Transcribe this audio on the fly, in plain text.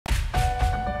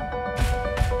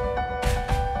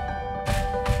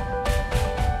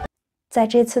在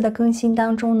这次的更新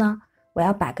当中呢，我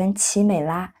要把跟奇美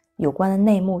拉有关的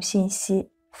内幕信息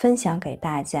分享给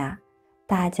大家。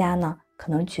大家呢可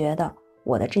能觉得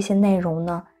我的这些内容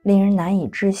呢令人难以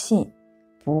置信，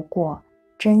不过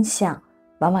真相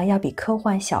往往要比科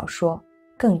幻小说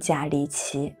更加离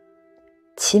奇。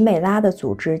奇美拉的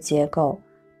组织结构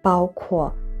包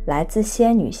括来自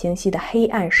仙女星系的黑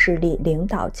暗势力领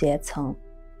导阶层。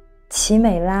奇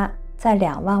美拉在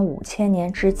25000年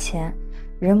之前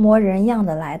人模人样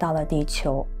地来到了地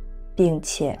球，并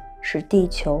且使地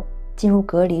球进入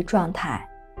隔离状态。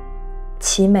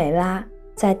奇美拉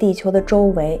在地球的周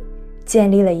围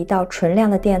建立了一道纯亮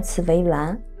的电磁围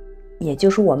栏，也就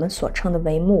是我们所称的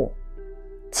帷幕，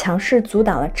强势阻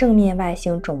挡了正面外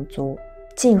星种族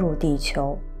进入地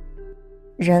球。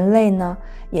人类呢，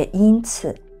也因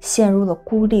此陷入了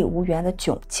孤立无援的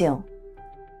窘境。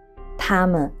他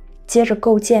们接着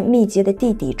构建密集的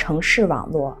地底城市网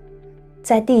络，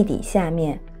在地底下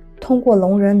面通过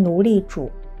龙人奴隶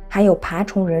主还有爬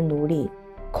虫人奴隶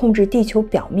控制地球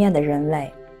表面的人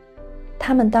类。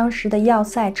他们当时的要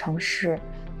塞城市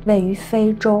位于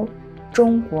非洲、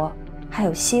中国还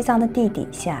有西藏的地底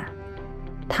下。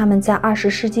他们在20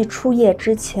世纪初叶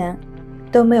之前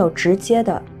都没有直接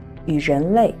的与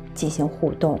人类进行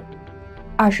互动。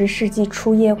20世纪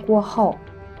初叶过后，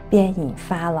便引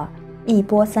发了一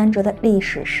波三折的历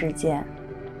史事件。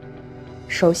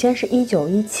首先是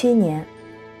1917年，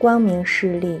光明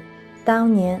势力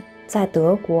当年在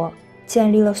德国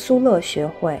建立了苏勒学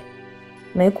会。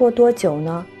没过多久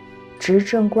呢，执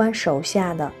政官手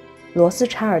下的罗斯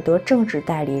柴尔德政治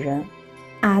代理人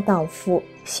阿道夫·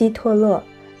希特勒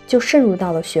就渗入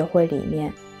到了学会里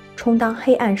面，充当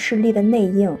黑暗势力的内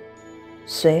应。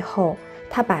随后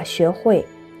他把学会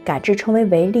改制成为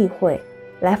维利会，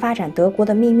来发展德国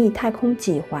的秘密太空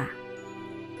计划。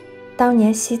当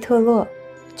年希特勒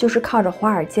就是靠着华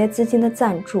尔街资金的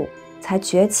赞助才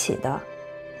崛起的，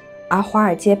而华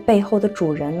尔街背后的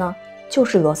主人呢，就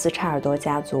是罗斯柴尔德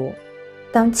家族。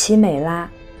当奇美拉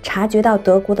察觉到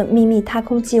德国的秘密太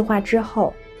空计划之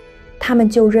后，他们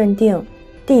就认定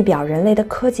地表人类的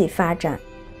科技发展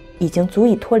已经足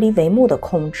以脱离帷幕的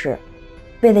控制。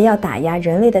为了要打压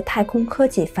人类的太空科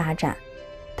技发展，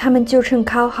他们就趁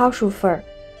Karl Haushofer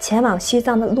前往西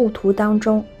藏的路途当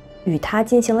中与他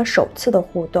进行了首次的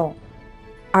互动。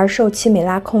而受奇美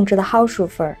拉控制的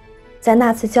Haushofer在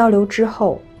那次交流之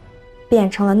后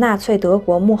变成了纳粹德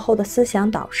国幕后的思想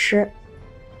导师。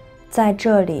在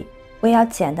这里我要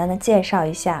简单的介绍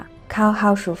一下Karl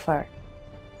Haushofer。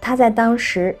他在当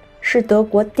时是德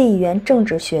国地缘政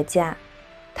治学家，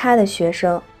他的学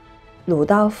生鲁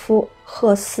道夫·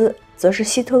赫斯则是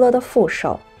希特勒的副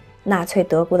手，纳粹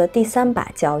德国的第3把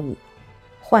交椅。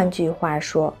换句话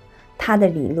说，他的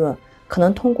理论可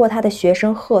能通过他的学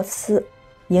生赫斯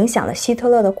影响了希特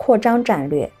勒的扩张战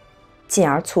略，进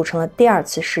而促成了第2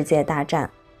次世界大战。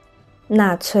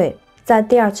纳粹在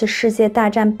第2次世界大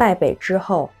战败北之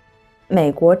后，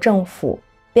美国政府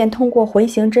便通过回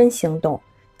形针行动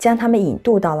将他们引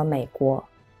渡到了美国。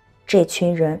这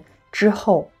群人之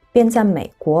后便在美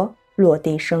国落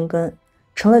地生根，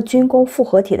成了军工复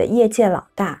合体的业界老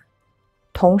大。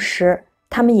同时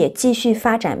他们也继续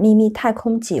发展秘密太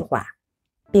空计划，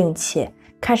并且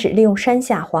开始利用山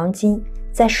下黄金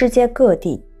在世界各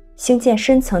地兴建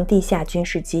深层地下军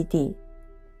事基地。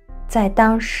在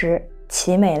当时，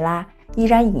奇美拉依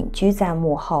然隐居在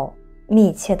幕后，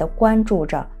密切地关注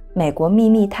着美国秘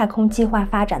密太空计划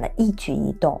发展的一举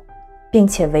一动，并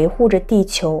且维护着地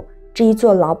球这一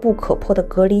座牢不可破的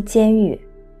隔离监狱。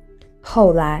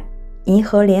后来，银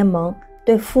河联盟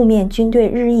对负面军队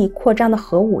日益扩张的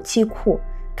核武器库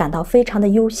感到非常的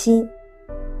忧心，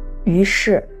于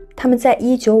是他们在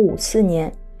1954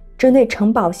年针对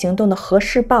城堡行动的核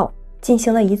试爆进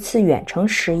行了一次远程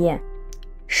实验，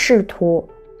试图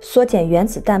缩减原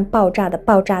子弹爆炸的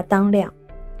爆炸当量。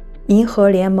银河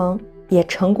联盟也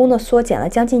成功地缩减了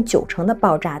将近90%的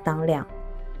爆炸当量，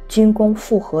军工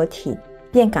复合体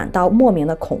便感到莫名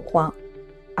的恐慌，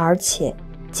而且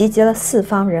集结了4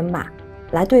方人马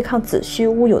来对抗子虚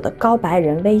乌有的高白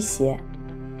人威胁。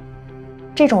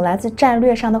这种来自战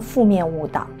略上的负面误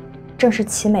导正是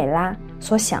奇美拉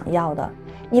所想要的，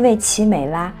因为奇美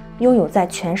拉拥有在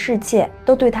全世界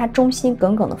都对他忠心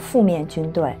耿耿的负面军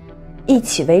队，一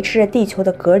起维持着地球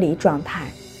的隔离状态。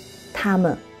他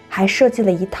们还设计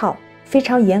了一套非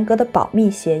常严格的保密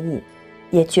协议，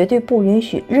也绝对不允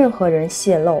许任何人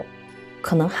泄露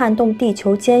可能撼动地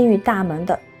球监狱大门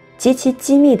的极其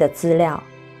机密的资料。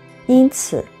因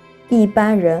此一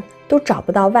般人都找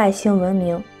不到外星文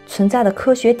明存在的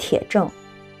科学铁证，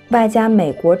外加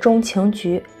美国中情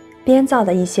局编造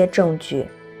的一些证据，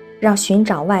让寻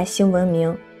找外星文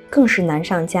明更是难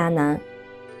上加难，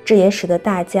这也使得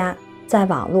大家在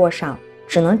网络上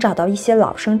只能找到一些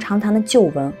老生常谈的旧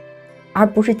闻，而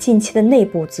不是近期的内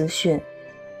部资讯。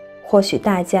或许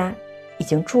大家已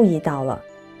经注意到了，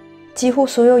几乎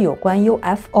所有有关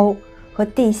UFO 和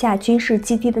地下军事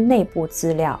基地的内部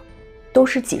资料都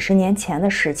是几十年前的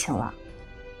事情了。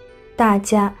大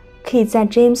家可以在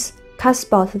James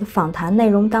Casbolt 的访谈内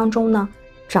容当中呢，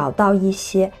找到一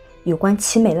些有关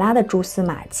奇美拉的蛛丝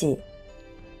马迹。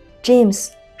James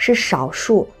是少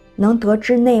数能得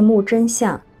知内幕真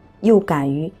相又敢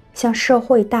于向社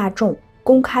会大众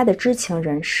公开的知情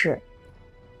人士。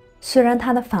虽然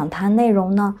他的访谈内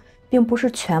容呢并不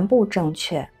是全部正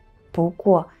确，不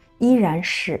过依然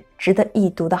是值得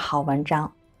一读的好文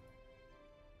章。